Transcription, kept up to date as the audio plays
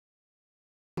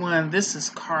This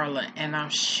is Carla, and I'm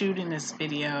shooting this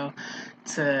video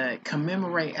to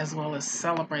commemorate as well as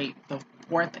celebrate the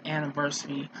 4th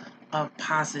anniversary of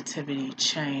Positivity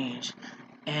Change.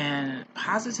 And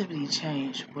Positivity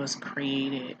Change was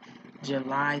created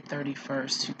July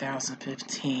 31st,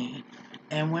 2015.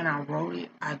 And when I wrote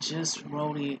it, I just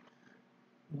wrote it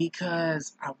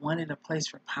because I wanted a place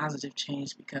for positive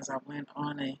change, because I went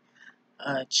on a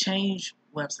change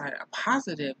website, a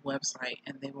positive website,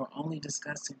 and they were only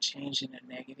discussing change in the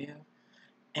negative.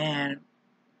 And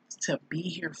to be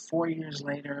here 4 years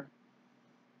later,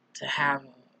 to have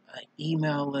an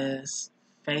email list,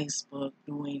 Facebook,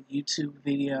 doing YouTube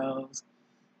videos,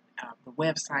 the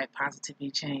website Positivity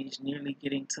Change, nearly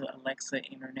getting to Alexa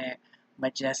Internet,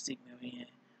 Majestic Million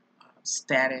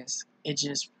status, it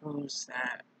just proves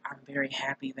that I'm very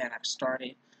happy that I've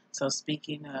started. So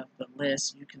speaking of the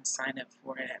list, you can sign up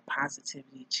for it at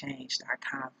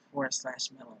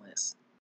positivitychange.com/mailing list.